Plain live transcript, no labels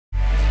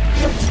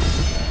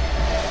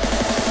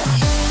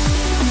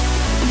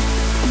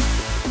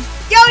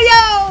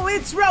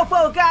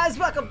RoPo, guys,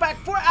 welcome back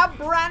for a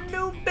brand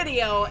new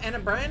video and a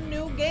brand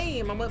new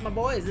game. I'm with my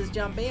boys. Let's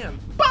jump in.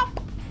 Bop!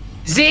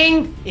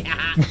 Zing!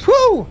 Yeah.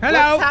 Woo!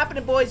 Hello! What's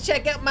happening, boys?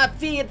 Check out my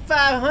Fiat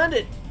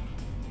 500.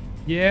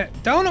 Yeah,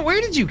 Donut,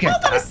 where did you get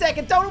Hold that? on a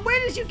second, Donald. Where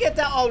did you get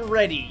that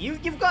already?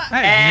 You've got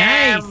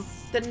That is nice.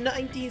 the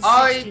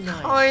 1969.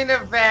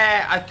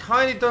 I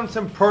kind of done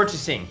some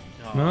purchasing.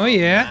 Oh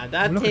yeah. Man,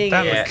 that Look thing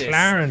at that is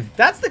McLaren.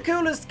 That's the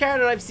coolest car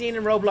that I've seen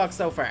in Roblox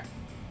so far.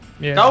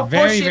 Yeah, Don't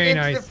very, push it very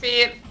into nice. the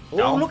Fiat. Oh,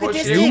 Don't look at push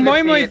this it thing. into You the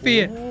mind my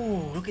Fiat.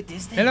 Ooh, look at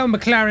this thing. Hello,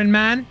 McLaren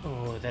man.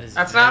 Oh, that is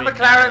That's very not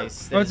McLaren.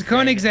 Nice. Oh, it's a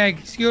Koenigsegg.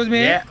 Excuse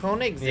me. Yeah.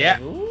 Koenigsegg. Yeah.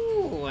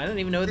 Ooh, I don't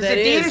even know what There's that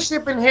a is.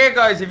 dealership in here,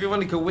 guys, if you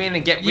want to go in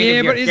and get rid Yeah,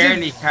 of your but is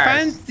girly it cars.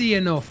 fancy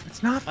enough?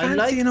 It's not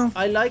fancy enough.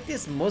 I like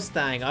this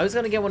Mustang. I was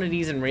gonna get one of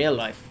these in real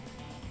life.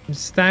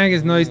 Mustang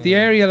is nice. The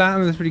Ariel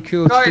Atom is pretty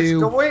cool Guys, too.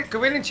 go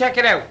in and check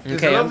it out. There's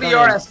Okay, a I'm lovely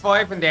going in.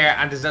 RS5 in there,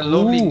 and there's a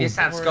lovely Ooh.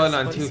 Nissan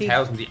Skyline But see,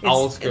 2000, the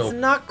old It's school.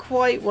 not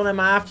quite what I'm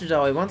after,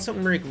 though. I want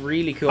something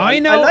really cool. I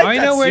know like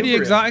that where the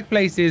Subaru. exotic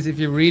place is if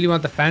you really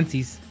want the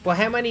fancies. Well,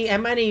 how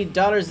many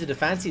dollars do the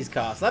fancies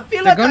cost? I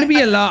feel They're like going to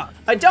be a lot.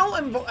 I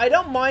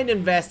don't mind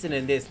investing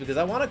in this because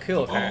I want a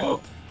cool car.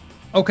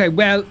 Okay,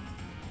 well,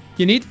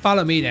 you need to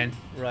follow me then.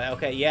 Right,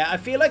 okay, yeah. I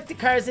feel like the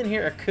cars in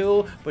here are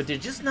cool, but they're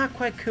just not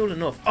quite cool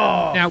enough.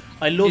 Oh, Now,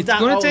 I love that It's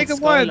going old to take a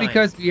while Skyline.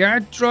 because we are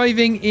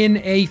driving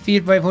in a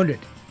Fiat 500.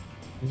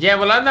 Yeah,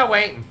 well, I'm not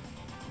waiting.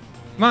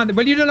 Come on,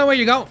 well, you don't know where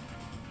you're going.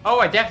 Oh,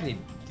 I definitely.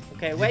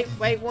 Okay, wait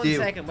one Do.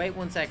 second. Wait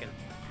 1 second.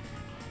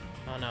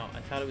 Oh no, I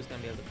thought I was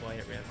gonna be able to quiet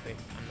it real quick.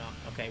 I'm not.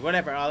 Okay,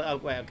 whatever. I'll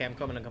wait. Okay, I'm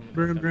coming.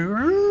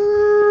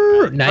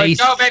 Nice.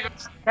 Go, baby.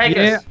 Take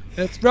Yeah, us.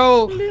 let's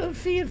roll. Little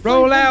Fiat 500.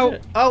 Roll out.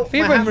 Oh,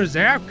 Fiat my 500s,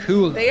 they are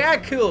cool. They are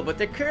cool, but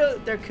they're cool.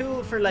 They're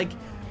cool for like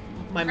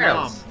my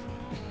Girls.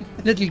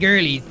 Little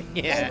girlies. mom.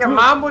 Yeah. Your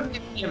mom wouldn't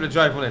be able to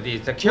drive one of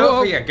these. They're cute Whoa.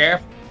 for your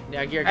girlfriend.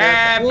 Yeah, your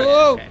girlfriend.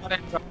 Whoa.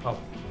 Okay.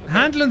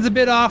 Handling's a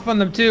bit off on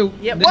them too.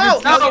 Yeah. They Whoa!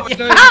 just- No, no, yeah.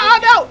 no. Oh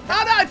no!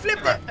 Oh no! I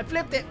flipped it! I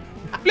flipped it!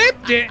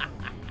 Flipped it.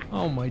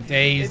 Oh my It's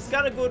days.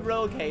 got a good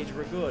roll cage.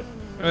 We're good.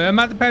 I'm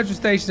at the petrol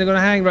station. I'm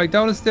gonna hang right.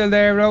 Donut's still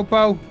there,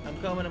 Ropo.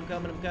 I'm coming.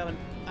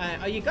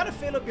 You gotta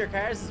fill up your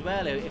cars as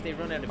well if they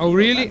run out of fuel. Oh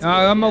really? That's Oh,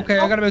 good, I'm yeah. okay.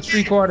 I got about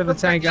 3/4 of the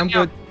tank. I'm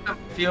good.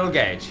 Fuel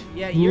gauge.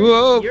 Yeah,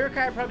 Whoa. your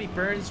car probably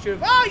burns through.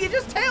 Oh, you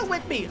just tail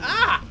whipped me!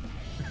 Ah!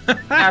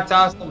 That's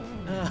awesome.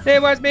 Hey,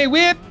 what's me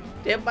whip?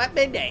 It might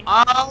be day.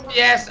 Oh,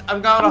 yes.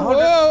 I'm going 100.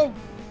 Whoa.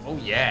 Oh,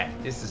 yeah.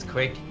 This is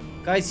quick.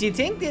 Guys, do you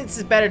think this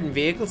is better than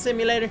Vehicle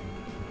Simulator?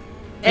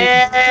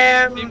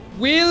 It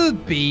will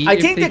be. I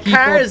if think they the keep up-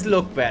 cars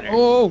look better.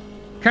 Oh,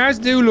 cars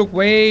do look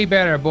way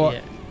better, but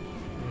Yeah.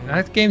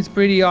 that game's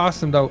pretty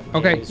awesome though.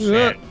 Okay, it's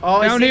fair.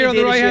 Oh, I down see here on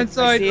the dealership. right hand I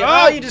side. see it.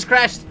 Oh, Oh, you just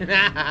crashed.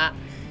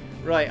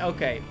 Right,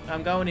 okay.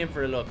 I'm going in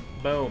for a look.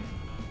 Boom.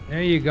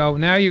 there you go.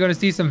 Now you're gonna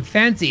see some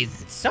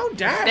fancies. It's so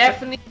dark.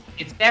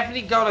 It's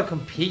definitely going to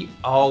compete.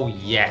 Oh,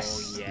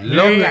 yes. Oh, yeah. Love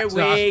There that.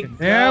 we talking.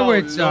 There go.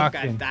 we're Look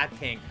talking. at that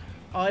thing.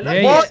 Oh, I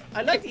There like you the,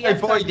 I like the My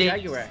boy F-Type Dave.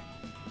 Jaguar.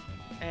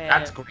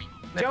 That's great.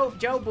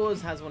 Joe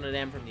Buzz has one of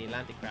them from the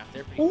Atlantic Craft.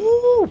 They're pretty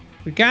Ooh,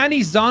 Pagani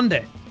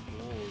Zonda,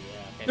 cool. Oh,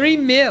 yeah. Okay. 3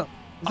 mil.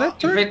 Is that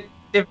true?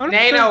 The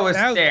Veneno was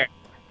there.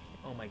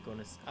 Oh my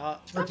goodness.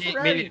 48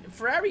 Ferrari, million.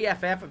 Ferrari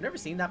FF, I've never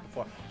seen that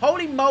before.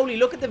 Holy moly,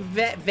 look at the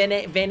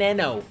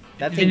Veneno.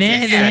 That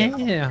thing's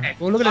Yeah.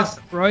 Oh, look at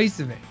the price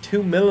of it.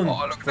 2 million.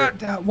 Oh, look at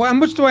that. Well, how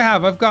much do I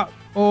have? I've got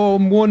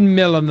 1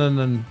 million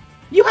and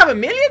You have 1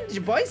 million? Did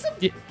you buy some?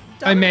 yeah,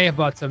 I may have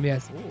bought some.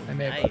 Yes, Ooh, I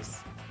may have bought nice.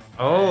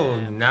 Oh, Oh,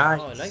 nice.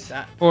 I like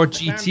that. Or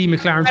GT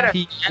McLaren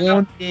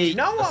P1. You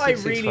know what I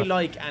really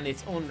like, and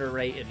it's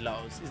underrated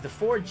lows, is the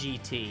Ford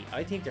GT.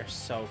 I think they're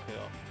so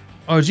cool.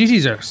 Oh,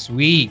 GTs are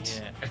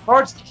sweet. Yeah. The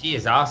Ford GT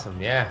is awesome,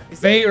 yeah.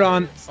 Is that-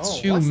 Veyron, Oh,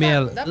 2 what's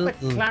mil. That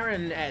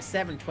McLaren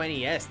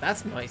 720S,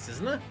 that's nice,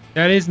 isn't it?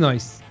 That is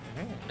nice.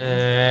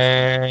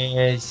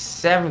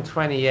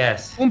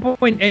 720S.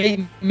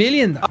 1.8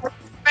 million though.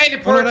 Made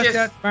a Oh, no, that's purchase.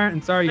 that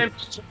Spartan, sorry.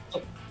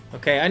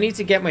 Okay, I need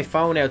to get my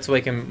phone out so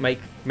I can make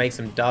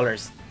some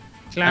dollars.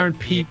 McLaren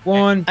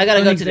P1. I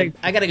gotta go to the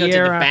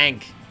Sierra.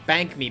 bank.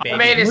 Bank me, baby.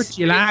 made it.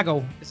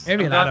 Murcielago.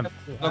 Every Adam.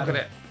 Look at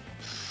it.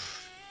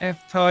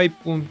 F-Type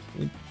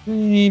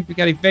 1.3.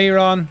 Bugatti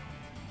Veyron.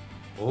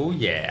 Oh,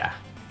 yeah.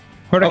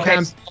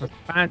 Huracan.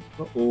 Okay.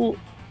 Oh,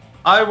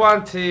 I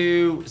want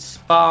to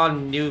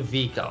spawn new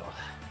vehicle.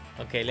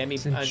 Okay, let me.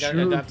 It's I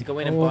have to go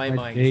in and Oh, buy my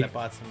mine because I day.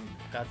 bought some.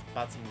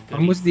 Bought some. how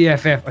much the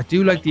FF? I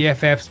do like the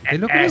FFs, but they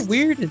look a FS. bit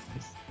weird. In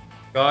this.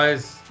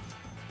 Guys.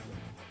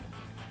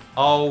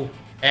 OMG.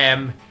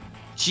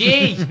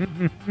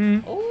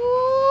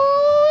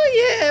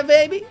 Oh yeah,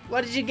 baby.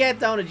 What did you get,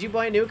 Don? Did you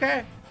buy a new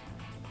car?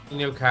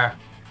 New car.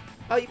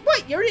 Oh,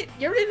 wait, you're in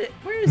it.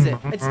 Where is it?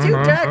 It's too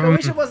dark. I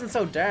wish it wasn't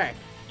so dark.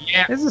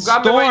 Yeah. This is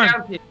got my way storm.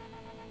 down to you.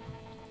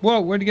 Whoa,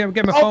 where'd you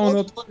get my Oh, phone my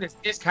up? goodness,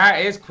 this car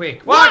is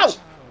quick. Wow! Watch.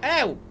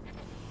 Ow!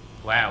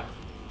 Wow.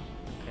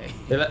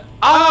 Okay.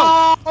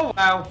 Oh,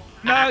 wow.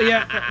 No,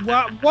 yeah.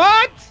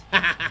 What?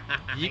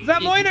 Is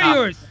that mine or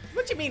yours?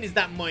 What do you mean? Is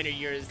that mine or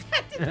yours?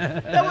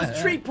 That was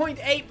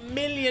 $3.8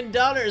 million,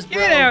 bro.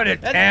 Get out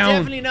of That's town.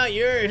 definitely not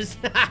yours.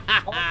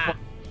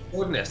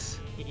 Goodness.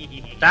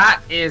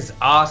 That is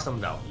awesome,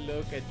 though.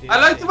 Look at this.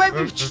 I like the way thing. we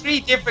have 3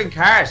 different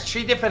cars,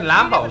 3 different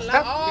Lambos.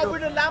 Oh, we're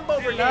the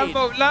Lambo brigade.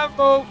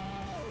 Lambo.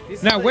 This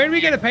is Now, like- where do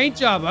we get a paint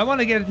job? I want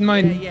to get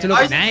mine to look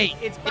I- nice.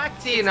 It's back.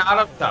 See an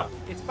auto shop.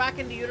 It's back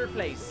in the other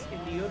place.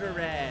 In the other.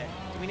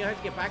 Do we know how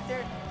to get back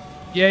there?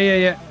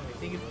 Yeah. I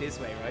think it's this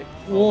way, right?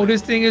 Whoa,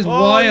 this thing is This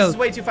wild. is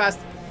way too fast.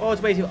 Oh,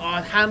 it's way too. Oh,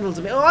 it handles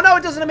me. Oh no,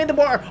 it doesn't. I'm in the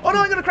water. Oh no,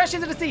 I'm gonna crash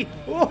into the sea.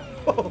 Oh.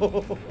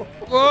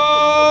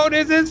 Whoa,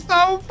 this is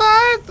so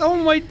fast. Oh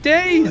my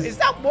days. Is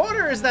that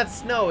water or is that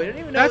snow? I don't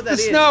even know That's what that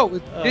the is.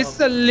 snow. Oh. This is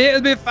a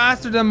little bit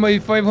faster than my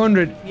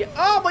 500. Yeah.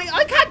 Oh my!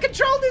 I can't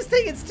control this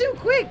thing. It's too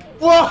quick.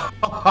 Whoa!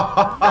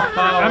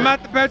 I'm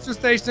at the petrol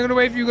station. I'm gonna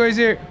wait for you guys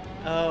here.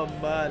 Oh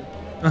man.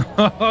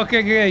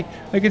 okay.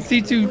 I can see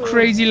 2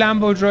 crazy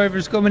Lambo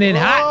drivers coming in.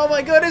 Oh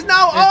my goodness!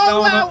 No! It's Oh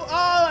going wow! up.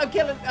 Oh, I'm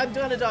killing. I'm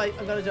gonna die.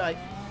 I'm gonna die.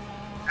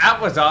 That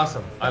was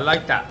awesome. I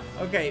like that.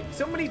 Okay,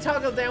 somebody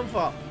toggle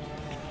downfall.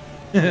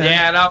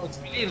 Yeah, no, it's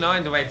really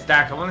annoying the way it's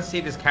dark. I want to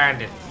see this car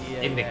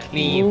in the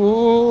clean.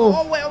 Ooh.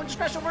 Oh wow! I just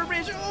crashed over a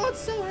bridge. Oh, it's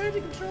so hard to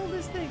control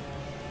this thing.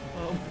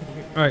 Oh.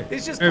 Right,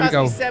 This just there we cost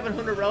go. me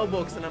 700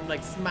 Robux and I'm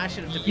like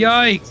smashing it to pieces.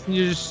 Yikes,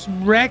 you're just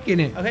wrecking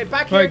it. Okay,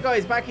 back here, Right.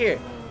 guys, back here.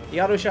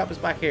 The auto shop is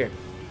back here.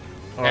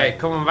 Hey,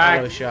 coming back.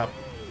 Auto shop.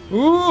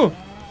 Ooh.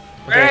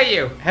 Where are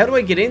you? How do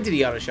I get into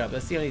the auto shop?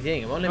 That's the only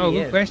thing. It won't let Oh, me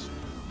good in. question.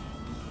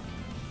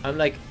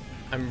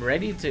 I'm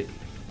ready to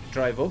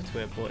drive up to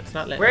it, but it's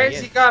not letting Where me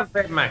is in. he gone,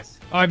 Fred Max?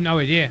 I have no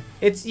idea.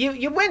 It's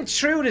you went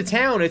through the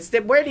town. It's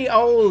where the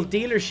old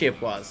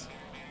dealership was.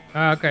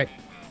 Okay.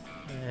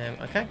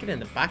 I can't get in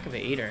the back of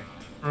it either.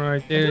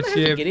 Alright, I don't there's know how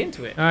to ship. get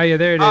into it. Ah, yeah,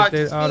 there it is. Oh, it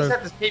There's just means auto. that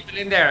there's people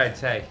in there, I'd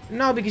say.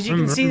 No, because you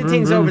Vroom, can see the vroom,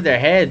 things vroom. over their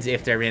heads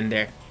if they're in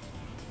there.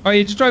 Oh,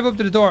 you just drive up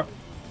to the door.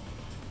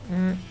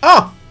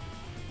 Oh!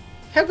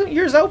 How come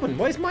yours open?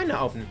 Why is mine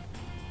not open?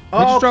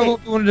 I just Oh, drove okay.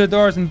 up to one of the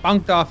doors and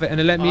bonked off it and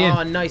it let me in.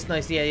 Oh, nice.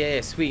 Yeah,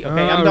 sweet.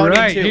 Okay, I'm going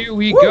Alright, in too. here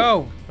we Woo!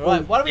 go.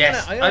 Right, what are we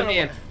Yes, gonna? I'm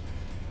in.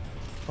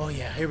 Oh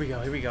yeah, here we go.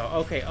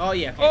 Okay, oh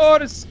yeah. Okay. Oh,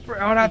 that's you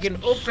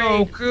can so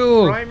upgrade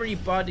cool. primary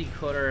body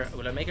color.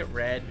 Will I make it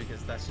red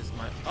because that's just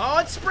my? Oh,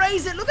 it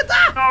sprays it. Look at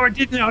that. Oh, I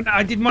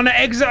didn't want to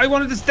exit. I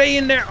wanted to stay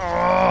in there.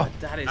 Oh.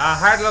 That is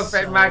hard luck, so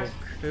Fred Max.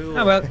 cool.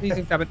 Oh, well, these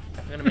things happen.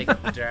 I'm gonna make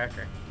it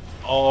darker.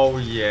 Oh,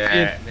 yeah.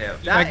 Yeah. Yeah.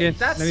 Back in.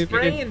 That Let me back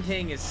in. spraying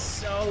thing is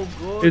so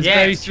good. It's Yeah,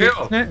 very it's sweet,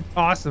 cool. isn't it?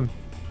 Awesome.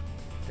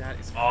 That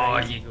is Oh,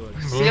 crazy you.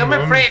 good. See, I'm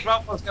afraid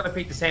RoPo's going to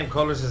pick the same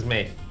colours as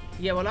me.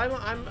 Yeah, well,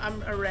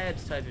 I'm a red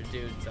type of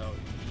dude, so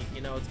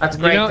you know it's. That's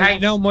You great, know, thanks. you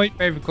know my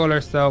favorite color,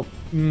 so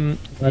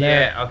whatever.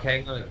 Yeah, okay,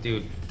 I'm going to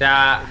do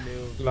that.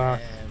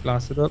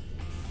 Gloss it up.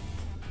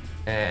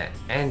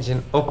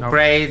 Engine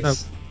upgrades. No.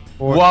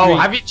 Four, Whoa, three.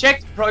 have you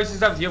checked the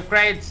prices of the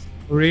upgrades?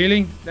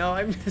 Really? No,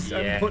 I'm just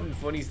Yeah. I'm putting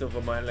funny stuff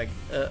on mine, like.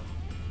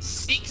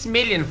 6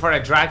 million for a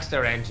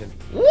dragster engine.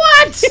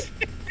 What?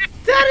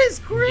 That is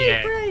great,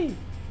 Yeah. great.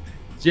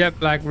 Jet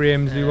black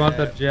rims. We want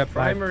that jet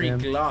black primary rim.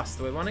 gloss.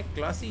 Do I want it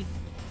glossy?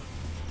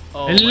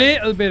 Oh, A my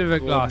little bit of a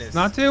gloss, goodness.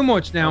 not too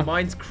much No, now.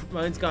 mine's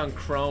gone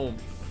chrome.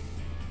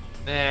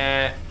 No,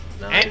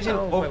 Engine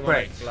no, if I want it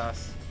upgrades.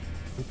 gloss.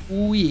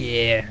 Oh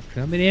yeah,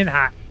 coming in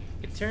hot.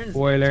 It turns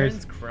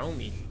Spoilers.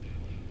 chromy.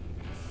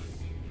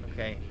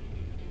 Okay.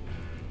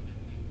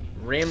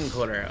 Rim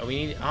color. Oh,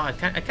 we need. Oh, I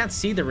can't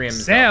see the rims.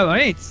 though. Sell, I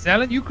ain't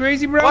selling. You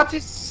crazy, bro? What's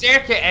this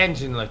circuit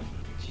engine like?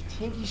 Do you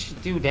think you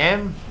should do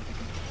them?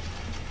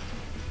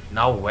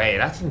 No way,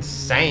 that's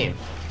insane.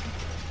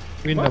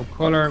 Window What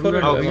color.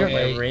 color do I we want got-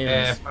 my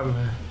rims?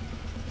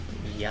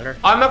 Yeller.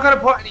 I'm not gonna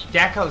put any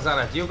decals on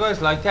it. Do you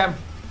guys like them?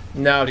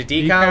 No, the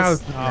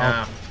decals. Decals? No.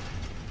 No,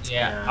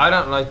 Yeah, Nah. I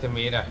don't like them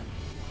either.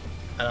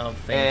 I don't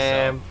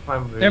think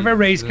They're for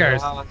race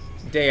cars. so.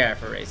 They are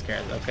for race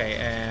cars.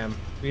 Okay.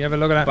 We have a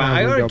look at that. But now.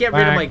 I We gotta go get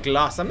rid of back. my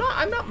gloss. I'm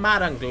not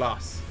mad on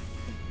gloss.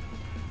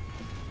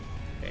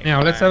 Okay,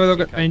 Now, let's have a look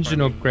at decal engine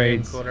primary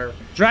rim upgrades. color.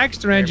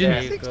 Dragster engine,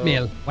 There you 6 go.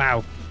 mil.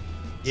 Wow.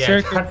 Yeah,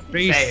 Circuit that's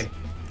race. insane.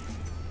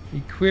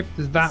 Equipped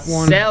is that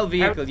one. Cell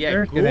vehicle, yeah,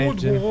 Circuit good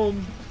engine.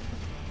 one.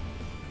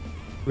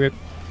 Equipped.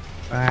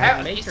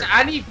 Is there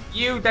any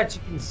view that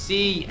you can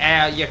see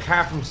your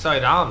car from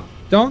side on?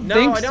 Don't No,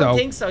 think I don't so.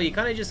 think so. You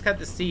kind of just got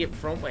to see it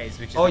front ways,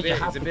 which is Oh, a you bit,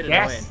 have it's a to bit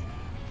guess.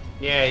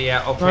 annoying.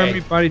 Yeah, okay. Primary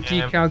body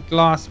decal,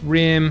 gloss,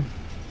 rim.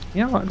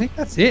 You know, I think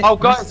that's it. Oh,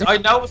 guys, I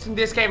noticed in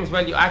this game as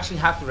well, you actually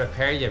have to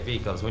repair your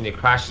vehicles when you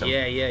crash them.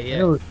 Yeah.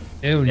 Oh,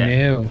 oh Yeah.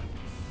 no.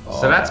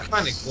 So that's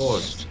kind of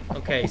good.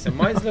 Okay, so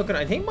mine's looking.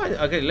 I think mine.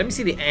 Okay, let me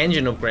see the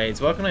engine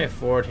upgrades. What can I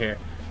afford here?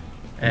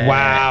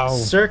 Wow.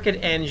 Circuit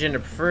engine, a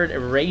preferred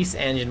race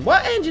engine.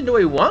 What engine do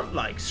I want?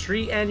 Like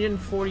street engine,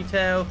 40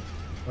 tau.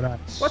 Well,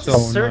 that's What's so a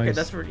circuit? nice.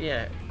 That's for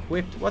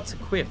equipped. What's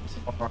equipped?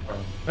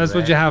 That's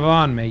what you have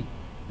on, mate.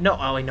 No,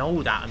 oh, I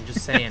know that. I'm just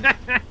saying.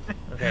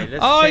 Okay,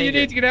 let's Oh, change you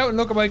need it. to get out and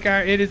look at my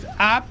car. It is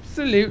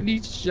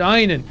absolutely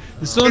shining.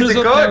 The sun Is is it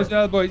up now good? as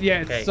well, boys.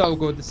 Yeah, it's Okay. so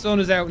good. The sun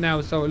is out now,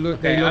 so it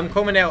Okay, they I'm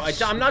coming out.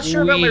 I'm not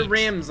sure about my sweet.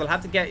 rims. I'll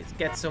have to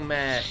get some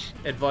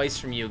advice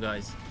from you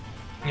guys.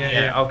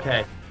 Yeah.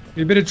 Okay.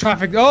 A bit of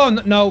traffic. Oh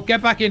no!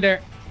 Get back in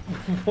there.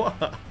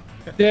 What?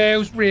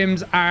 Those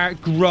rims are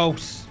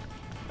gross.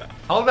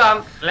 Hold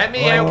on. Let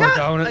me Oh, out.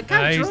 Donut, I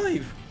can't nice.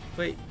 drive.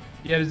 Wait.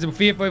 Yeah, there's a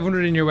Fiat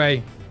 500 in your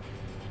way.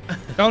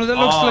 Donut, that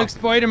looks like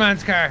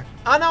Spider-Man's car.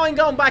 Oh no, I'm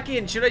going back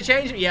in. Should I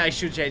change them? Yeah, I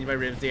should change my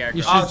rims. They are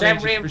You gross. should. Oh, them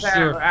change it rims for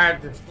sure. are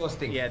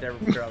disgusting. Yeah, they're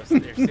gross.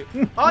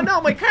 Oh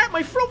no, my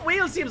front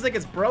wheel seems like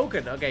it's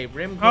broken. Okay,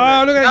 rim Oh,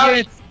 cover. look at No, it.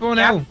 It's spun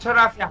You have out. to turn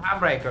off your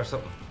handbrake or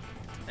something.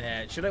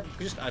 Should I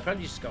just? I'd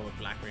probably just go with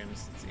black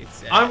rims.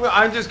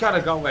 I'm just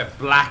gonna go with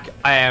black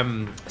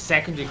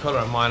secondary color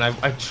of mine.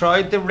 I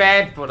tried the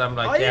red, but I'm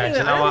like, I yeah, don't do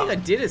you know think what? I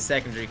did a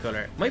secondary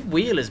color. My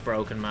wheel is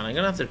broken, man. I'm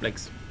gonna have to like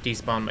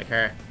despawn my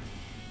car.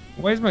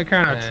 Why is my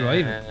car not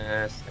driving?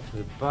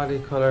 Secondary body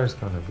color is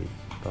gonna be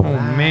Oh black.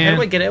 How man.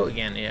 do I get out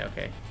again? Yeah,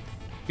 okay.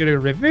 Get a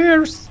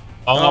reverse.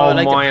 Oh, I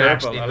like the mine purple.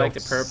 actually I like the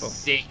looks purple.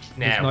 sick It's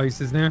now.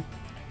 nice, isn't it?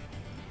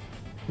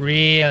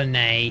 Real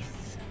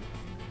nice.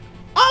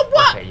 Oh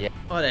what? Okay, yeah.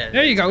 Oh,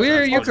 There you go.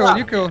 You're cool.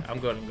 You're cool. I'm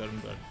good.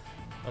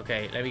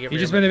 Okay, let me get. You rid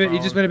just of went a my bit. You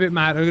phone. just went a bit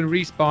mad. I'm gonna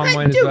respawn Hey,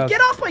 mine dude, as well.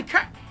 get off my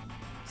car!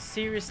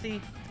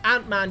 Seriously,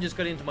 Ant-Man just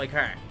got into my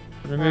car.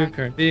 Remove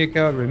current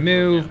vehicle.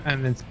 Remove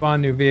and then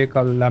spawn new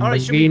vehicle. All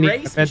right, should we Lamborghini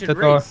race? We should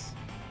Aventador. race.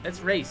 Let's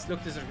race.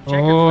 Look, there's a checkered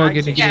Oh, flag.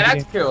 getting- thing. Yeah,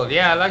 that's cool.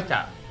 Yeah, I like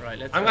that. Right,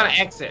 let's. I'm go. gonna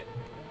exit.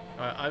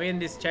 I'm in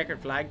this checkered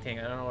flag thing.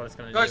 I don't know what it's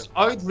gonna Guys, do.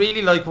 I'd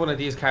really like one of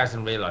these cars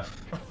in real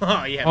life.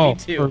 Oh yeah, Oh, me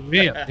too. for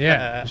real?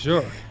 Yeah, for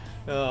sure.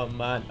 Oh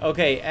man.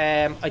 Okay.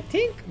 I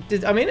think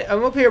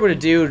I'm up here with a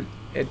dude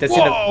that's in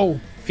a Whoa!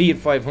 Fiat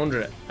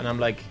 500, and I'm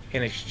like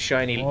in a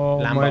shiny Oh,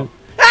 Lambo.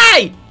 my-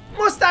 Hey!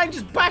 Mustang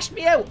just bashed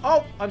me out.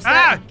 Oh, I'm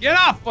Ah, standing. get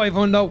off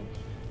 500.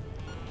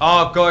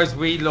 Oh, guys,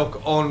 we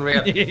look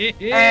unreal.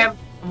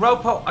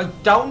 RoPo, I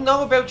don't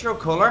know about your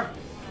color.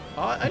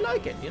 Oh, I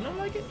like it. You don't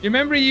like it? You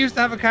remember you used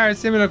to have a car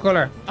similar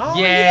color? Oh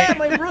Yeah. yeah,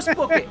 my rust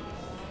bucket.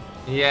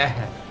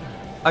 Yeah.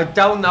 I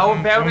don't know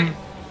about it.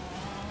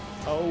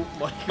 Oh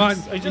my Come god.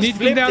 on, I you just need to come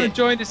flipped down it. and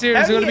join the series.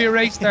 How There's do going to be you- a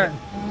race starting.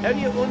 How do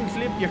you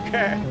unflip your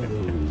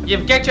car? You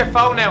get your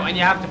phone out and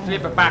you have to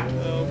flip it back.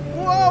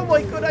 Whoa,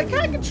 my god, I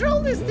can't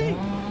control this thing.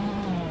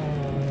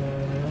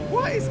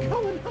 What is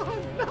going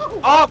on?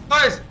 No. Oh,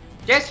 guys,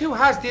 guess who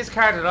has this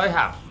car that I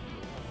have?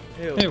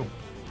 Ew. Ew.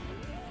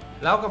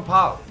 Logan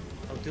Paul.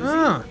 Oh, does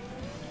Ah.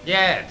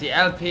 Yeah, the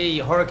LP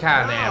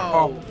Huracan. he?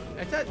 Paul. Oh,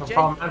 I thought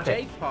Romantic.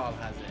 Jake Paul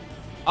has it.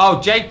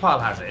 Oh, Jake Paul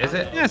has it, is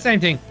it? Yeah, same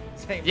thing.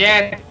 Same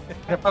Yeah, thing.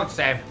 they're both the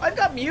same. I've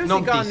got music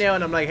Numpties. on now,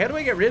 and I'm like, how do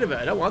I get rid of it?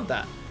 I don't want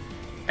that.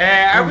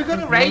 Are we going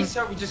to race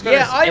or are we just going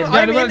to... Yeah, I'm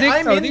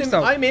I think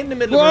so. I'm in the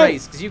middle of Whoa. the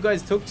race because you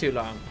guys took too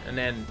long, and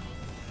then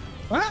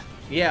What?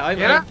 yeah,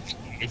 Yeah?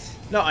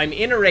 I'm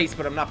in a race,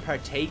 but I'm not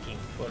partaking.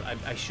 But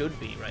I should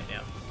be right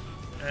now.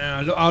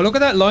 Look at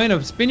that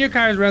lineup. Spin your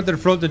cars around to the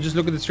front and just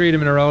look at the three of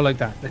them in a row like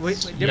that. That's Why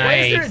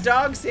is there a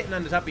dog sitting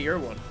on the top of your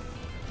one?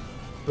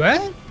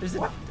 What?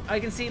 I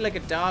can see like a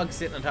dog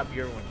sitting on top of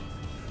your one.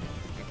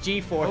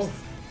 G-force.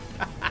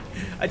 Oh.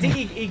 I think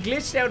he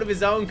glitched out of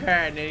his own car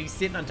and then he's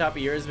sitting on top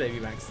of yours, baby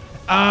Max.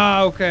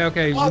 Ah, okay.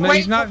 Oh, No, wait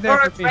he's not for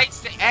there the for me.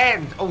 race to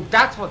end. Oh,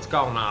 that's what's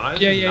going on. I Yeah.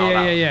 didn't know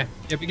that. Yeah,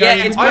 we Yeah,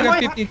 got, it's- we I got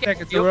might have 15 to get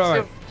seconds, the so we're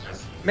alright.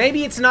 upstairs.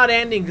 Maybe it's not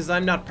ending because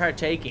I'm not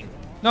partaking.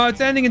 No,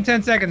 it's ending in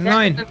 10 seconds.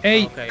 9,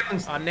 8. Okay.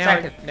 Seven Now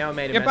seconds. I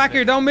made a Get mess back of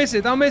here. it. Don't miss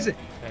it.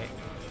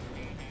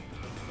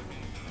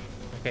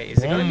 Okay,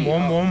 is it gonna be?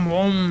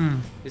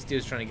 Wom. This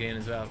dude's trying to get in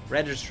as well.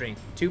 Registering.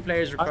 2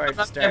 players I'm required to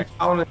not start.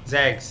 them his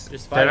eggs.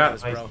 There's They're 5 not of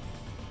us, nice. bro.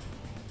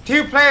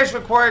 2 players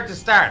required to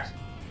start.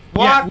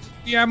 Yeah, What?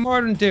 we are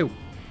more than 2.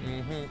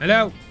 Mm-hmm.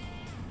 Hello.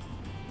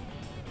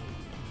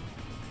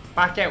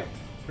 Back out.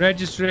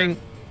 Registering.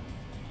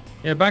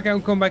 Yeah, back out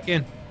and come back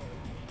in.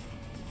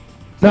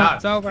 No,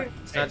 It's over.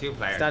 It's not, 2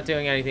 players. it's not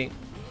doing anything.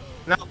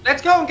 No,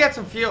 let's go and get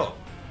some fuel.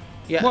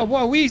 Yeah.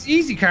 Whoa,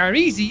 easy car,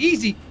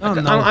 easy. Oh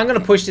no. I'm gonna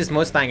push this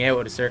Mustang out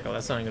with a circle.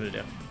 That's what I'm gonna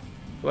do.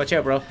 Watch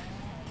out, bro.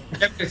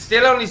 It's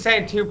still only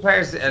saying 2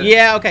 players.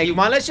 Yeah, okay, come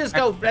on, let's just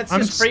go. Let's I'm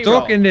just free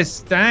stuck roll. in this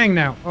stang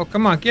now. Oh,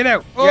 come on, get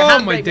out. Your Oh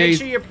handbrake, my make days.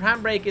 sure your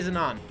handbrake isn't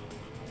on.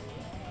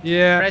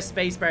 Yeah. Press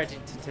spacebar to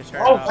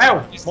turn Oh, it off.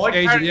 wow. Just My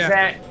engage car it, is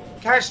yeah.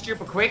 car's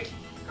stupid quick.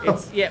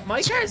 Yeah,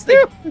 my car's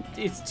like,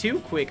 it's too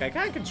quick. I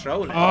can't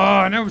control it.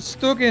 Oh, now we're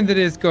stuck into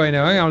this guy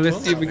now. Hang on, let's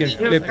see if we can Yeah.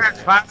 flip Your it.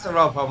 car's faster,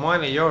 Ropo. Mine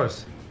are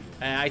yours.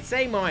 I'd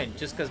say mine,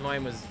 just because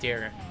mine was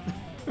dearer.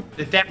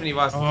 It definitely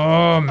was.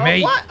 Oh,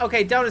 mate. Oh, what?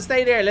 Okay, Donald,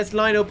 stay there. Let's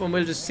line up and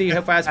we'll just see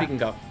how fast we can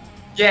go.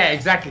 Yeah,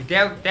 exactly.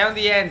 Down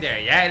the end there.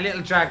 Yeah, a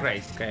little drag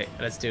race. Okay,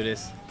 let's do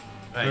this.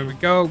 There we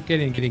go.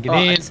 Get in. Oh,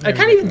 in. I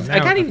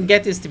can't even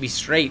get this to be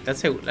straight.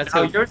 That's how.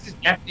 Oh, yours is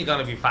definitely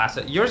gonna be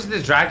faster. Yours is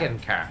the dragon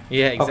car.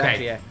 Yeah, exactly.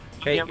 Okay. Yeah.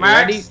 Okay, Your you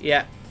ready? marks.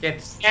 Yeah.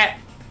 Get set.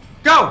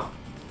 Go!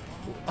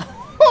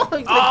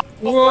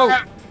 Whoa.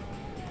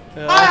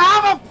 I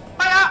have him!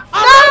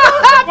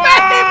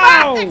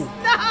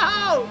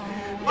 No!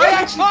 I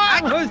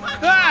actually... What was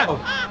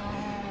that?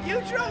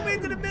 You drove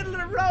into the middle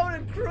of the road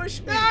and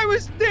crushed me. I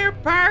was there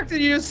parked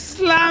and you just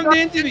slammed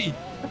into me.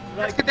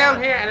 Let's get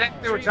down here and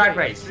let's do a drag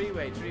race.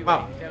 Three-way, Come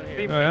on. down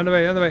here. Alright, on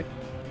the way.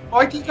 Oh,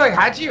 I think I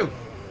had you.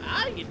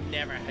 Ah, you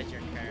never had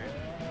your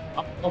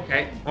car. Oh,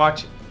 okay,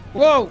 watch it.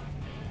 Whoa!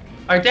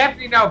 I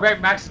definitely know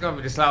Brett Max is going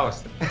to be the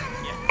slowest. Yeah.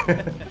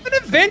 An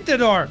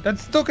Aventador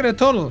that's stuck in a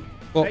tunnel.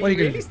 But Are what are you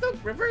you really gonna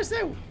stuck? Reverse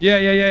out.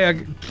 Yeah.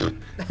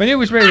 I knew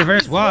which way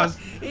reverse was.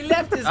 He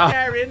left his Oh.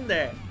 car in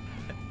there.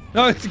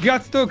 No, it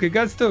got stuck. It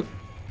got stuck.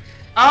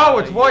 Oh,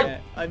 it's yeah. white.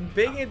 I'm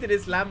big into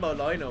this Lambo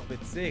lineup.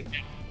 It's sick.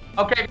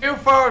 Okay, move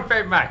forward,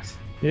 Brett Max.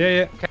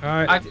 Yeah. All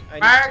right.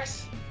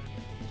 Marks.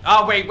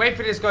 Oh, wait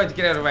for this guy to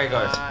get out of the way,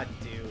 guys. Ah,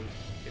 dude.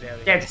 Get out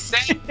of here. Get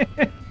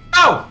set.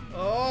 Go!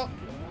 Oh,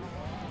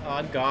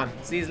 I'm gone.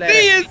 See you later.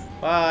 See you.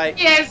 Bye.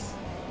 Yes!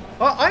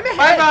 Oh, I'm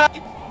ahead.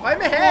 Bye-bye!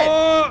 I'm ahead.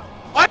 Oh,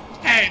 I'm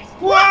dead! Oh,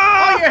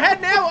 whoa! you're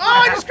ahead now.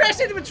 Oh, I just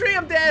crashed into a tree.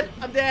 I'm dead.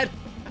 I'm dead.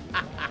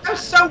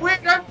 That's so weird.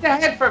 I'm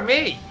ahead for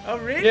me. Oh,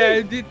 really?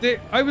 Yeah,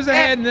 I was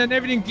ahead and then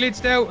everything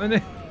glitched out and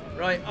then.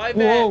 Right,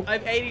 Whoa.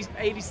 I've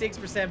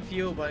 86%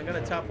 fuel, but I'm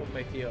gonna top up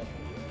my fuel.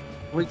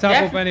 We'll top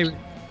up anyway.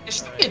 There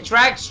should be a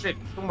drag strip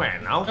somewhere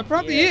now. It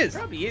probably Yeah, is. It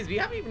probably is. We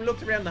haven't even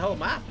looked around the whole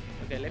map.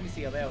 Okay, let me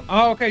see about.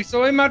 Oh, okay.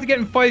 So I'm after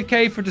getting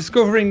 5k for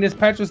discovering this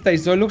petrol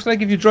station. So it looks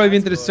like if you drive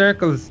into the good.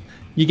 circles,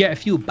 you get a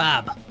few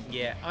bob.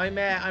 Yeah,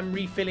 I'm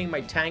refilling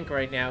my tank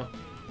right now.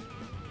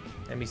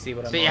 Let me see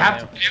what I'm So on you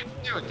have now. to be able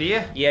to do it, do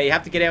you? Yeah, you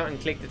have to get out and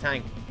click the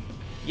tank.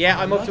 Yeah,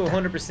 I'm up to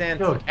 100%.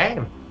 No,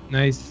 damn.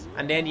 Nice.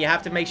 And then you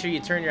have to make sure you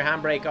turn your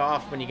handbrake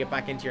off when you get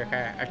back into your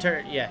car. Or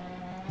turn, yeah.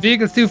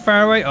 Vehicle's too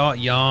far away. Oh,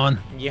 yawn.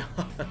 Yeah.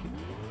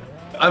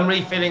 I'm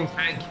refilling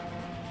tank.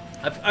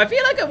 I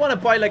feel like I want to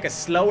buy like a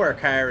slower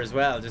car as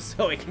well, just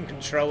so I can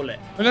control it.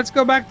 Well, let's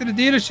go back to the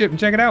dealership and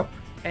check it out.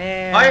 I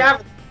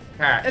have a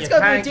car. Let's You go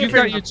to a can't- You've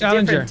got your different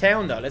Challenger.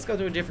 town, though. Let's go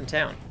to a different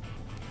town.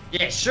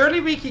 Yeah, surely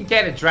we can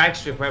get a drag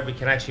strip where we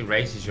can actually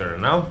race each other,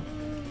 no?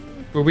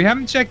 But we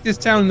haven't checked this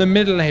town in the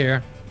middle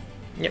here.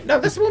 Yeah, no,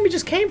 that's the one we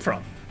just came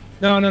from.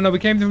 No. We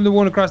came from the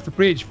one across the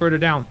bridge further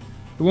down.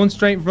 The one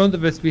straight in front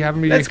of us, we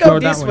haven't really Let's go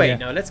explored this that one way. yet.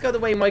 No, let's go the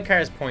way my car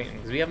is pointing,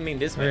 because we haven't been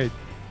this way. Right.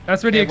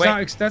 That's where the Hey, wait.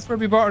 exotics. That's where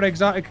we bought our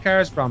exotic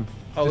cars from.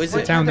 Oh, Just is the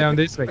it? town down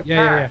this way.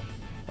 Yeah.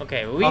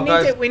 Okay, well, we Oh, need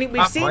guys, to. We've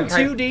my seen car-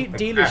 two my car.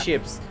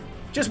 dealerships.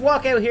 Just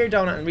walk out here,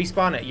 Donut, and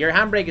respawn it. Your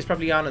handbrake is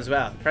probably on as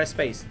well. Press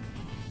space.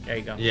 There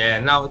you go. Yeah,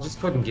 no, I just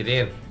couldn't get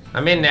in.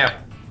 I'm in now.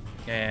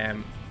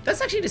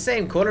 That's actually the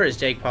same color as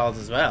Jake Paul's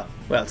as well.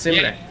 Well,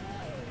 similar. Yeah.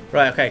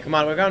 Right. Okay. Come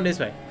on. We're going this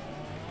way.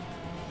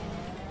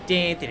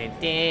 Dun, dun, dun,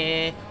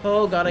 dun.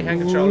 Oh God, I can't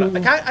control it. I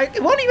can't.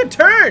 It won't even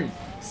turn.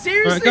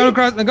 Seriously.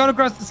 Right, I'm going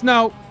across the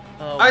snow.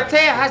 Oh, I'd my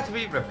say it God. has to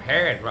be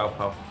repaired,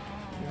 RoPo.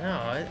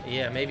 No.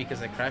 Yeah. Maybe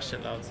because I crashed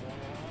it loads.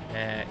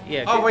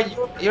 Yeah. Oh, wait,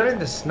 you're in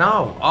the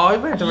snow. Oh, I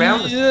went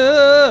around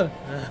the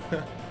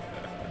Yeah.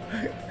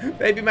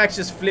 Maybe Max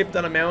just flipped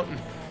on a mountain.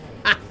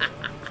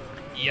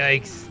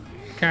 Yikes.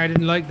 Car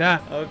didn't like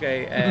that.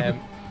 Okay.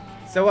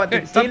 So what?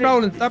 Okay, stop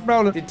rolling. Stop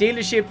rolling. The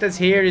dealership that's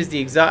here is the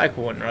exotic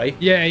one, right?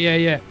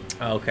 Yeah.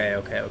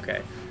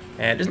 Okay.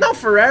 And there's no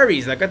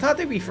Ferraris. Like I thought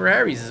there'd be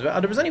Ferraris as well. Oh,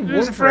 there was only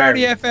There's one a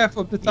Ferrari Ferrari. FF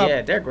up the top.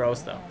 Yeah, they're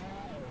gross though.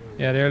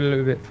 Yeah, they're a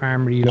little bit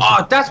farmery.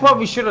 Oh, that's what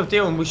we should have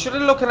done. We should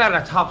have looking at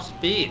our top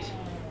speed.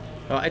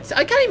 Oh, I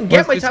can't even get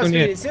What's my this top one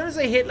speed. here? As soon as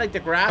I hit like the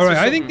grass. All or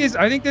right, something.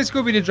 I think this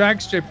could be the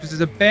drag strip because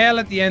there's a bell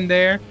at the end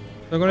there.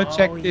 So I'm gonna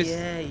check this.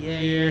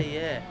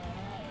 Yeah.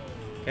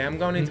 Okay, I'm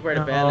going into where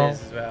the bell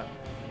is as well.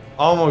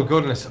 Oh my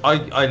goodness,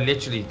 I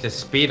literally, the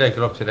speed I got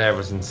up to there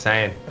was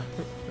insane.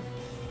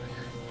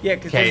 Yeah,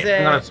 because Okay,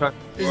 I'm gonna try.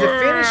 there's a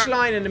finish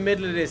line in the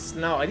middle of this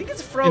snow. I think it's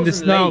a frozen the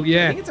snow, lake.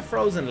 yeah. I think it's a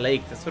frozen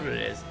lake. That's what it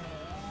is.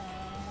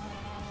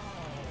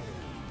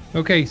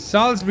 Okay,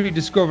 Salisbury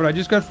discovered. I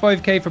just got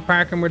 5k for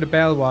parking where the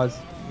bell was.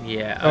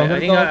 Yeah, So I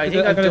think I've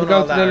gonna done go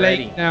all to that the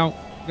already. lake now.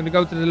 I'm gonna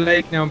go to the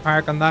lake now and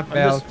park on that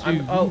bell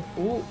too.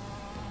 Ooh.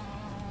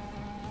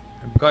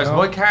 Guys,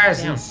 my car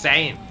is Damn.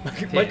 insane.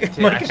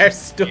 My car's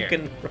stuck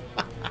in.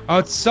 Oh,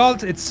 it's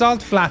salt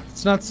flat.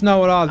 It's not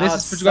snow at all. This Oh,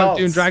 is for going salt.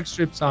 doing drag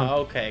strips on. Oh,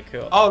 okay,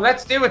 cool. Oh,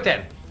 let's do it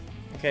then.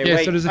 Okay, yeah,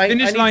 wait. so there's a I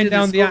finish need line to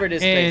down the discover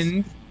this place.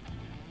 end.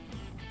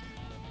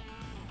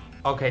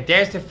 Okay,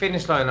 there's the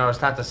finish line, or is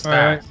that the All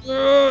start? right.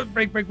 Oh,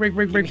 break.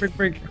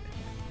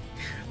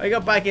 I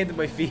got back into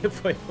my Fiat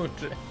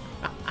 500.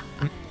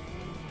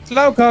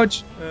 Slow,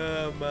 coach.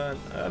 Oh man,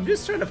 I'm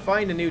just trying to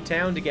find a new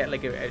town to get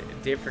like a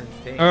different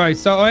thing. All right,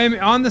 so I'm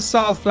on the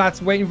salt flats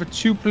waiting for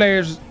two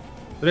players.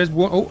 There's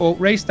one. Oh,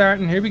 race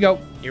starting. Here we go.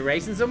 You're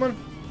racing someone?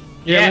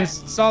 Yeah, Yeah.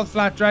 it's salt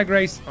flat drag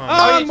race. Oh, Oh,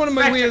 no. and one of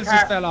my Smash your wheels just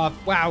car. fell off.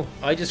 Wow.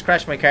 I just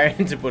crashed my car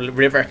into the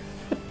river.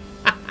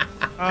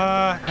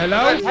 I'll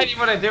Hello? tell you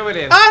what I do with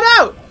it.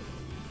 Oh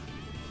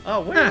no!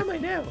 Oh, where Huh. am I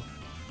now?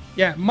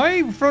 Yeah,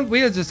 my front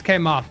wheel just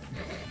came off.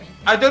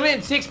 I done it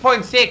in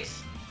 6.6.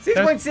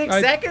 6.6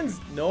 I- seconds?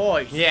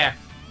 Nice. Yeah.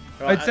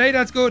 Right, I'd say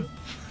that's good.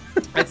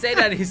 I'd say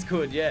that is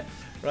good. Yeah.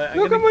 Right.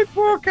 Look at my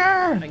poor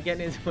car. I'm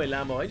getting into my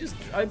Lambo. I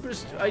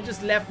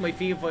just left my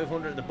Fiat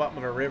 500 at the bottom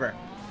of a river.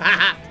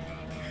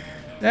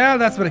 Yeah,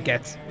 that's what it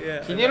gets. Yeah.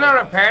 Can you not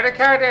repair the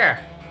car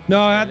there?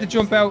 No, I had to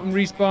jump out and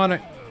respawn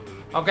it.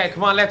 Okay,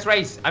 come on, let's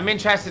race. I'm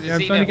interested to Yeah, I'm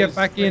see. trying to now get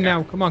back in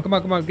now. Come on, come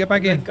on, come on. Get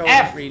back in. Going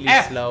F, really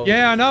F. slow.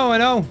 Yeah, I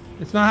know.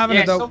 It's not having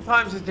Yeah, it though.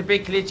 sometimes it's a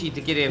bit glitchy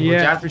to get in. Yeah, but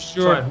you have for to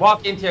sure. try and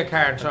walk into your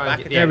car and try Back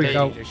and at get. There we the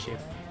go. leadership.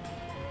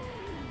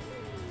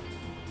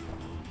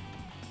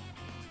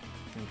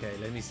 Okay,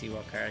 let me see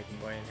what car I can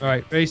buy in. All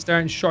right, race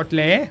starting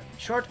shortly.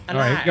 Short All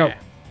right, go.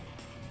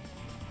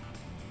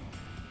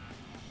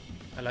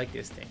 I like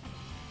this thing.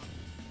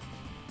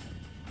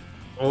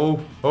 Oh,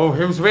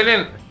 who's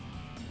winning?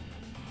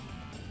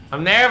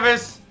 I'm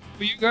nervous.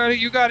 Oh, you got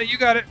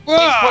it. Whoa!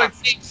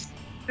 6.6.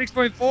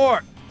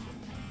 6.4.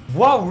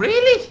 Whoa,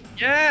 really?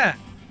 Yeah.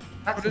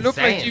 That's But it looked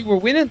like insane. you were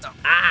winning though.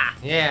 Ah!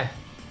 Yeah.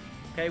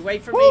 Okay,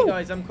 wait for Woo! me,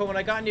 guys. I'm coming.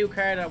 I got a new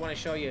car that I want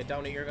to show you.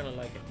 Donut, you're going to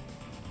like it.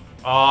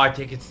 Oh, I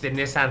think it's the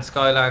Nissan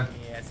Skyline.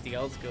 Yeah, it's the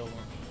old school one.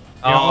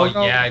 Oh,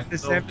 no, yeah. I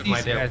the love them, I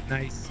 70s. do. Yeah,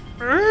 nice.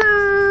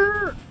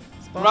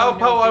 Spawn RoPo,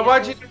 new I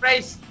want you vehicle. to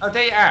race. Oh,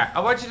 there you are. I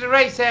want you to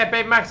race,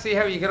 Babe Max, see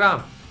how you get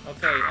on.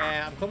 Okay,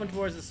 I'm coming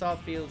towards the salt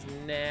fields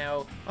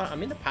now. Oh,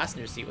 I'm in the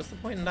passenger seat. What's the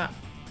point in that?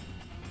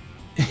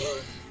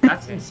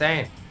 That's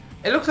insane.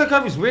 It looks like I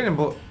was winning,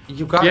 but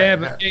you got Yeah, it.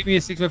 but gave me a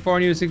 6.4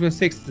 and you a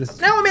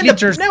 6.6.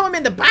 Now I'm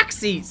in the back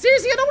seat.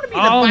 Seriously, I don't want to be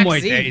in the Oh back my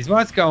seat. days,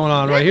 what's going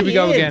on? Let Right, here we me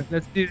go in. again.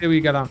 Let's see how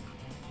we get on.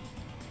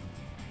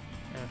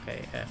 Okay,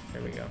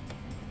 here we go.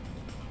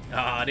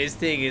 Oh, this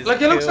thing is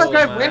Like, it looks cool,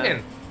 like I'm man.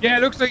 winning. Yeah,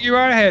 it looks like you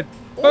are ahead.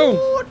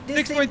 Oh, Boom!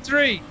 this thing-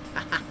 6.3.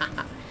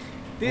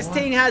 This What?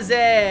 thing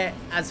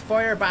has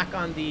fire back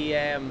on the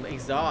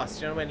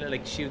exhaust. You know when it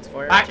like shoots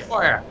fire? at you?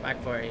 Backfire.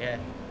 Backfire, yeah.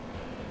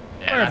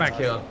 Yeah, back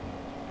that's cool.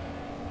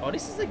 Oh,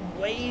 this is like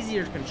way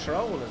easier to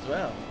control as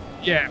well.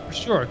 Yeah, for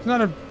sure. It's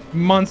not a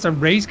monster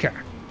race car.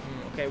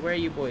 Okay, where are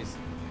you boys?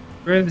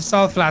 We're in the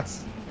salt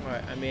flats.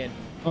 Alright, I'm in.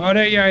 Oh,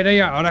 there you are, there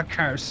you are. Oh, that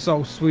car is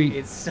so sweet.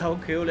 It's so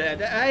cool.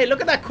 Hey,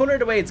 look at that colour,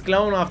 the way it's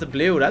glowing off the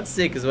blue. That's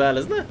sick as well,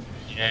 isn't it?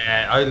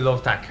 Yeah, I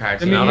love that car.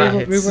 Do I you mean, know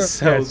that? It's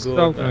so yeah, it's good,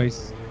 so man.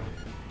 nice.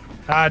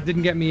 Ah, it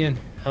didn't get me in.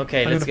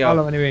 Okay, I'm let's gonna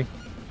follow go. anyway.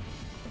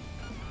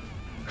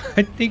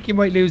 I think you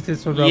might lose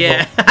this one, Robo.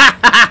 Yeah.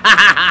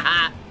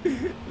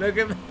 Look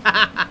at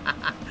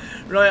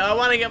Right, I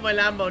want to get my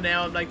Lambo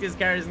now. I'm like, this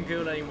car isn't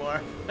cool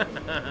anymore.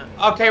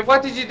 Okay,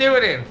 what did you do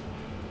it in?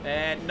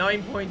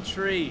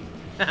 9.3.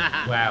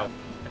 Wow.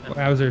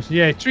 Wowzers.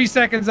 Yeah, 3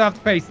 seconds off the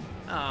pace.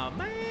 Oh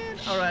man!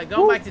 All right,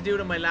 going back to do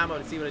it in my Lambo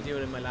to see what I do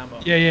in my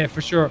Lambo. Yeah,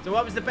 for sure. So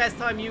what was the best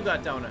time you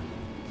got, Donut?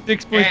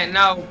 6 point.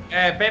 No,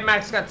 Ben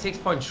Max got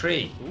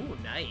 6.3. Ooh,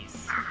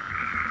 nice.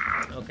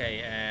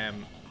 Okay,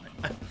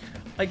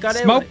 I got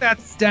Smoke out. that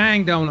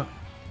stang donut.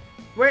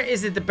 Where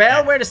is it? The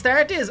bell where the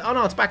start is? Oh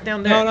no, it's back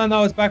down there.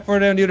 No, it's back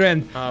further down the other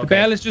end. Oh, The okay.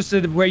 bell is just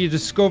where you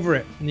discover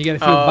it and you get a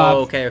few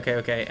Oh, bobs.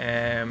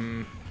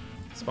 okay.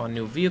 Spawn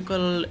new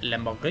vehicle,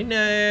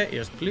 Lamborghini.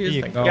 Yes, please. There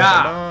you Thank go. you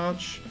Yeah. very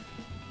much.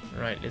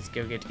 Right, let's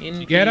go get in.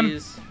 you get 'em?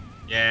 please.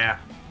 Yeah.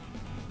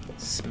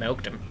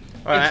 Smoked him.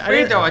 It's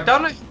weird though. I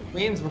don't know if it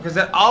wins because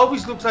it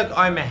always looks like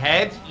I'm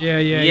ahead. Yeah.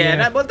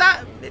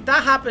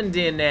 That happened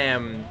in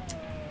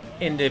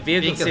the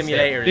vehicle Vehicle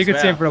simulator You as could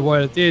well. say for a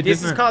while it did, This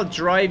didn't is called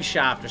Drive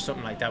Shaft or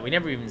something like that. We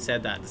never even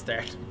said that at the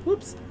start.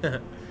 Whoops.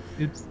 it?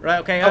 It's- Right,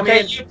 okay, I'm Okay,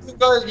 in.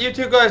 you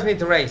two guys need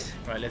to race.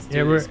 Right, let's do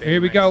Yeah, this. here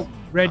we baby, go. nice.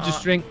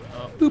 Registering.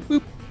 Oh. Boop,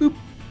 boop, boop.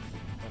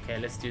 Okay,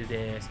 let's do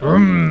this.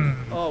 Vroom.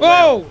 Oh, Oh,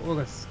 wow. oh,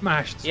 got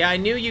smashed. Yeah, I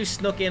knew you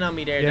snuck in on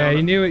me there, Yeah, Donald.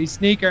 you knew it. You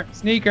sneaker.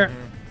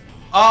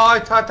 Oh, I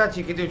thought that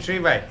you could do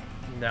three-way.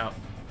 No.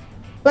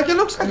 Like, it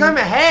looks like I'm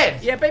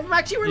ahead. Yeah, baby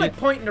Max, you were like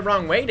pointing the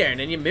wrong way there and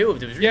then you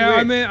moved. It was really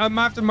Yeah, weird. I'm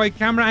after my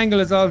camera angle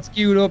is all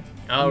skewed up.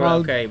 Oh, I'm right, all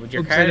okay. With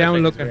your upside car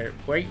down looking.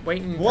 looking.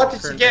 Waiting What for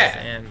did you current get? to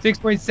end.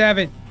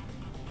 6.7.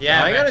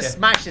 Yeah, I gotta betcha.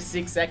 smash the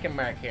 6-second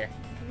mark here.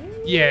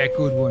 Yeah,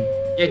 good one.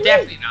 You're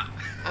definitely not.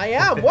 I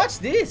am. Watch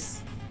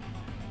this.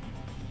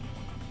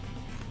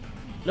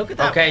 Look at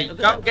that. Okay, look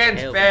go at that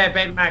against tail.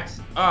 Ben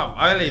Max. Oh,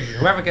 I'll leave you.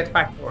 Whoever gets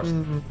back first.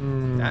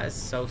 That is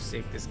so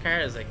sick. This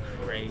car is like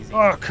crazy.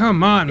 Oh,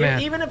 come on,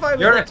 man. Even if I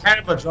was You're a like,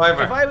 terrible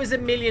driver. if I was a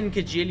million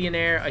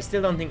cajillionaire, I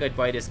still don't think I'd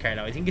buy this car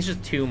though. I think it's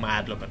just too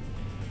mad looking.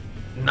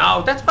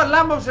 No, that's what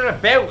Lambos are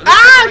about.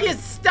 Ah, Like- you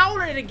stole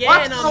it again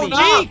What's on going me.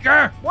 on?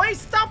 Cheeker! Why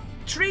stop?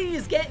 Three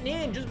is getting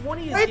in. Just one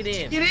of you Why get did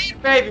you in. get in,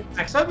 baby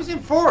Max? I was in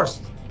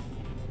first.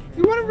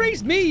 You want to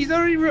race me? He's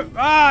already. No.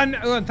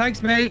 Oh,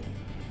 thanks, mate.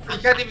 You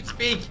can't even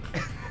speak.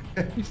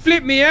 You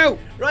flipped me out.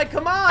 Right,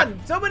 come on.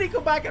 Somebody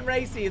come back and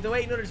race you. They're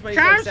waiting another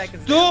 25 Car's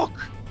seconds. now.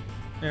 stuck.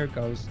 There it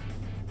goes.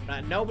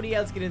 Right, nobody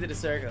else get into the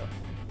circle.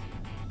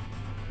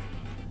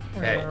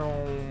 Okay.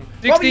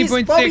 What were you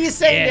 16.6.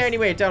 saying Yes. there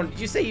anyway, Don? Did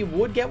you say you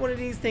would get one of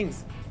these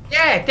things?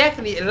 Yeah,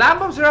 definitely.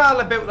 Lambos are all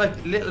about like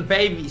little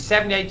baby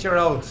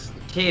 7-8-year-old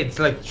kids,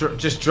 like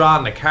just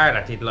drawing the car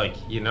that they'd like.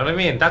 You know what I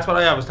mean? That's what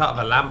I always thought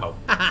of a Lambo.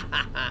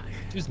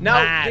 Just No,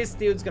 mad. this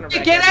dude's gonna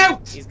wreck Get everything.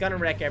 out! He's gonna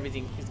wreck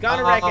everything. He's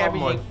gonna wreck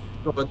everything.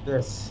 My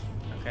goodness.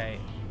 Okay.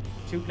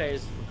 2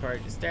 players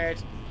required to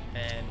start.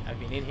 And I've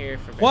been in here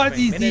for about What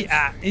 20 is minutes. he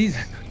at? He's.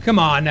 Come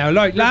on now.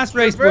 Like, last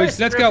race, Reverse- boys.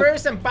 Let's go.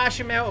 Reverse and bash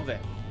him out of it.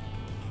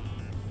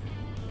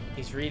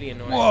 He's really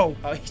annoying. Whoa.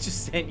 Oh, he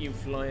just sent you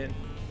flying.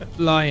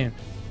 Flying.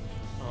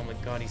 Oh my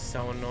god, he's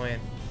so annoying.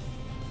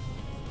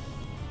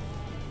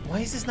 Why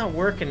is this not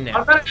working now?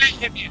 I'm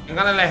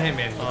gonna let him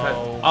in.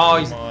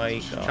 Because, he's my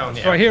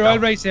god. Right, here, I'll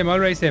race him.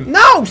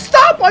 No,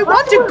 stop! I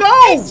want to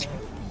go!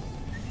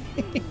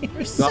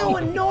 You're so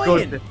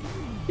annoying.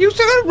 You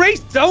still gotta race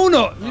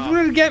Donut. You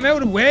gotta get him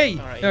out of the way.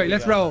 Alright,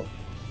 let's roll.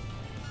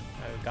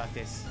 I got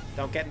this.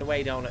 Don't get in the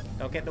way, Donut.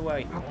 Don't get in the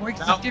way. Oh, boy,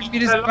 just giving me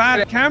this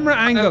bad camera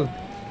angle.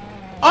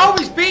 Oh,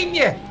 he's beating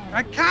you.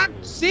 I can't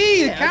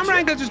see. The camera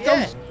angle just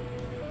goes.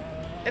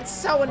 It's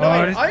so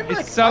annoying.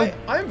 Oh,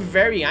 I'm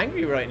very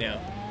angry right now.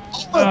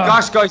 Oh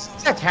gosh, guys,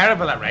 you're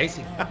terrible at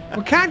racing.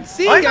 We can't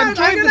see. I'm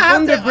driving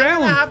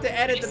underground. I'm gonna have to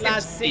edit the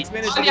last 6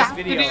 minutes of this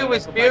video. All you have to do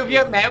is move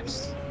your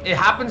mouse. It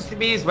happens to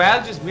me as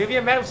well. Just move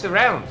your mouse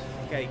around.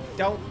 Okay,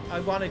 I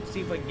want to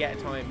see if I can get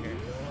a time here.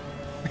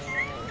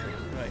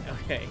 Right,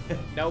 okay.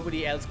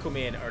 Nobody else come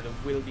in or there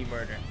will be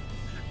murder.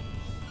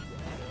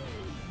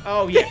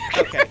 Oh, yeah.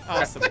 Okay,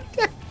 awesome.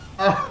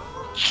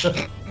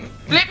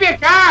 Flip your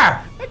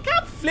car! I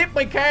can't flip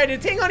my car. The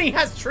thing only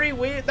has 3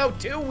 wheels. No,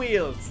 2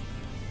 wheels.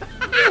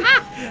 How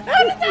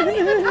did that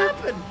even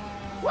happen?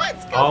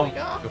 What's going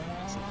on?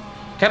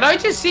 Can I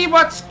just see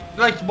what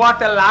the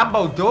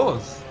Lambo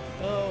does?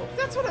 Oh,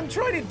 that's what I'm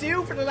trying to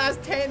do for the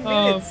last 10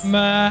 minutes. Oh,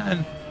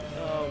 man.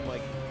 Oh, my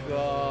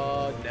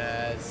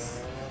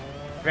goodness.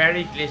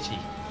 Very glitchy.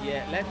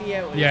 Yeah, let me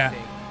out with this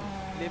thing.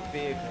 Flip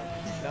vehicle.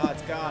 No,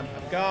 it's gone.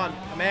 I'm gone.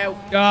 I'm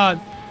out. God.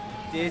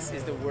 This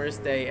is the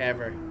worst day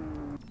ever.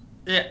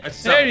 Yeah,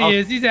 there he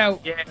is. He's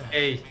out. Yeah,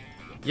 hey.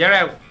 You're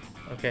out.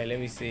 Okay, let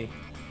me see.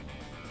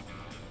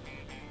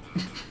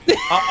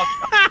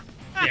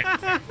 Yeah.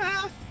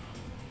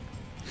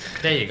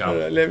 There you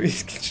go. Let me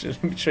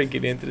try to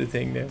get into the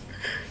thing now.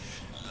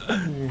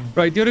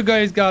 Right, the other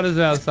guy's got as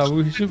well, so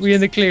we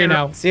in the clear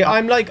now. See,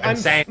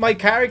 my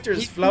character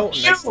is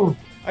floating.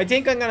 I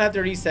think I'm gonna have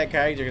to reset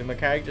character because my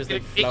character's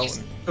like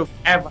floating.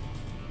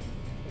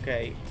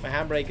 Okay, my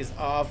handbrake is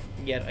off,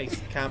 yet I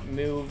can't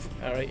move.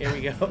 All right, here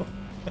we go.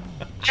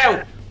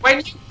 Now, when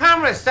your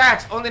camera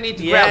starts underneath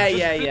the ground.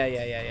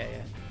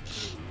 Yeah.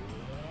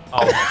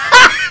 Oh.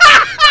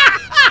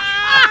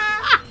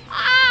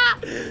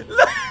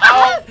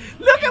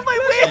 Look at my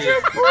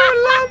wheel, poor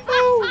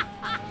Lambo.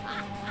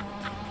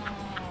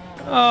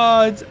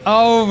 Oh, it's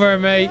over,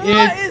 mate.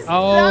 It's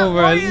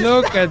over.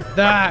 Look at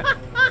that.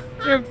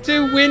 You have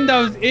 2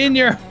 windows in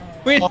your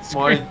windscreen. Oh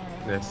my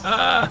goodness.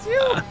 2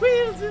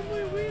 wheels in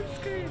my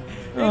windscreen.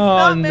 It's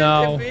not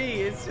meant to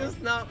be. It's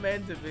just not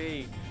meant to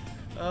be.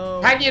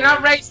 Oh. Can you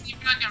not race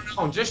even on your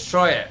own? Just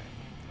try it.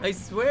 I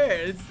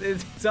swear,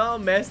 it's all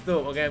messed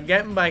up. Okay, I'm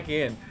getting back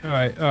in. All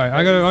right.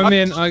 I'm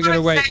in. I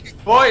gotta wait.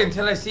 Boy,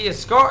 until I see a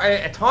score,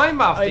 a time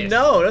off this. I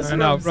know. That's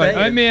what I'm saying.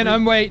 I'm in.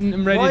 I'm waiting.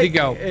 I'm ready to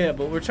go. Yeah,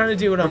 but we're trying to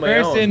do it on my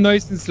own. Reverse in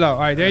nice and slow. All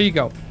right, there you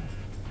go.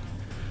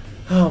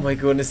 Oh my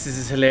goodness, this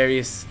is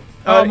hilarious.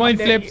 Oh, mine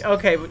flipped.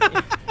 Okay.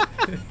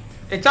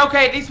 It's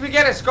okay. At least we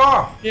get a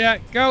score. Yeah,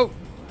 go.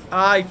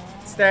 I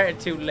started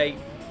too late.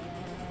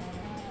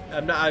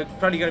 I'm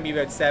probably gonna be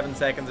about 7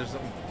 seconds or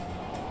something.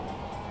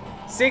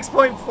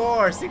 6.4.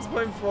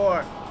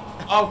 6.4.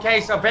 Okay,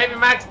 so Baby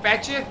Max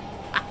bet you.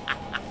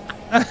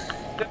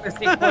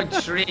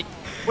 6.3.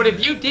 But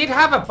if you did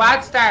have a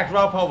bad start,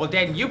 RoPo, well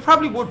then you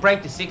probably would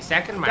break the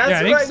 6-second mark. Yeah,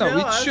 I think so.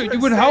 You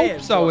would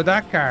hope so with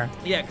that car.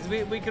 Yeah, because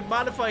we could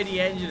modify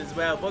the engine as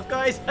well. But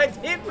guys, I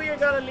think we are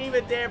going to leave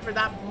it there for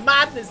that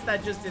madness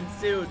that just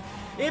ensued.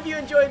 If you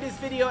enjoyed this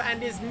video and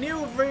this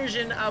new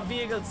version of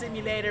Vehicle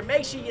Simulator,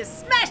 make sure you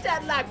smash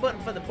that like button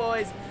for the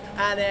boys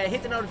and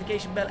hit the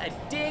notification bell and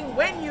ding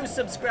when you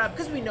subscribe,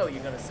 because we know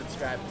you're going to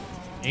subscribe.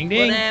 Ding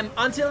ding.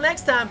 But until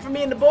next time, for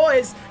me and the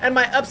boys and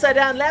my upside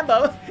down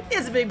Lambo,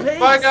 it's a big peace.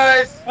 Bye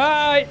guys.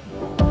 Bye.